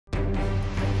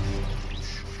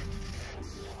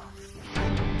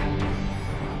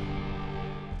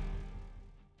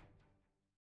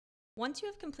Once you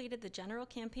have completed the general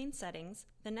campaign settings,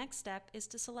 the next step is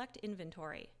to select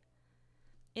Inventory.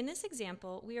 In this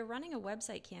example, we are running a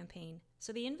website campaign,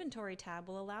 so the Inventory tab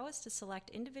will allow us to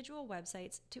select individual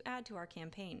websites to add to our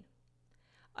campaign.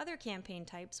 Other campaign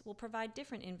types will provide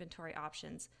different inventory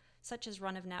options, such as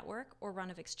run of network or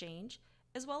run of exchange,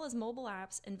 as well as mobile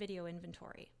apps and video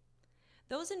inventory.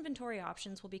 Those inventory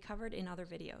options will be covered in other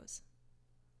videos.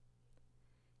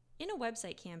 In a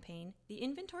website campaign, the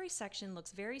inventory section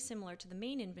looks very similar to the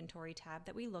main inventory tab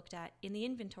that we looked at in the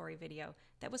inventory video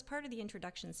that was part of the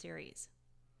introduction series.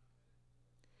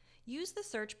 Use the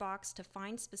search box to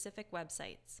find specific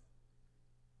websites.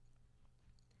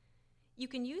 You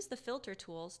can use the filter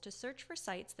tools to search for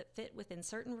sites that fit within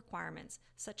certain requirements,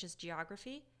 such as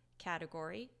geography,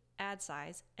 category, ad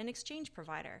size, and exchange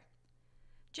provider.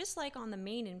 Just like on the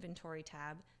main inventory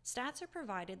tab, stats are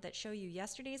provided that show you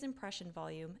yesterday's impression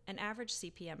volume and average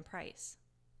CPM price.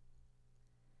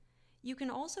 You can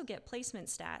also get placement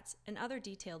stats and other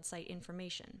detailed site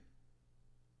information.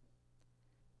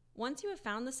 Once you have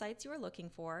found the sites you are looking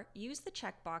for, use the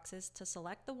checkboxes to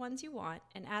select the ones you want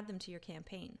and add them to your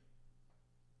campaign.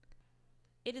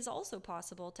 It is also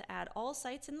possible to add all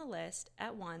sites in the list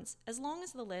at once as long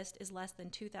as the list is less than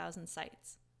 2,000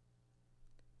 sites.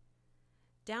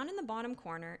 Down in the bottom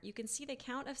corner, you can see the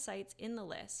count of sites in the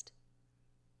list.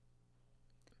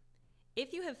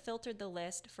 If you have filtered the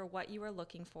list for what you are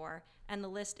looking for and the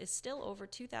list is still over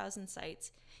 2,000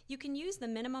 sites, you can use the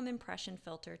minimum impression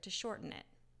filter to shorten it.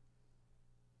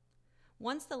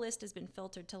 Once the list has been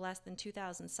filtered to less than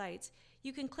 2,000 sites,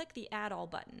 you can click the Add All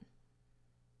button.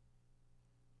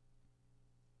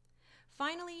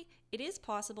 Finally, it is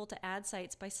possible to add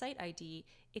sites by site ID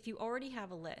if you already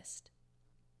have a list.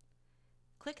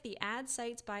 Click the Add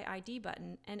Sites by ID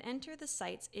button and enter the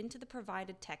sites into the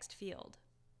provided text field.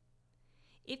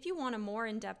 If you want a more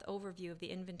in-depth overview of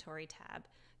the Inventory tab,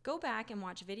 go back and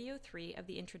watch video 3 of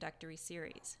the introductory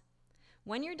series.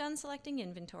 When you're done selecting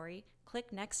Inventory,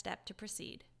 click Next Step to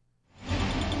proceed.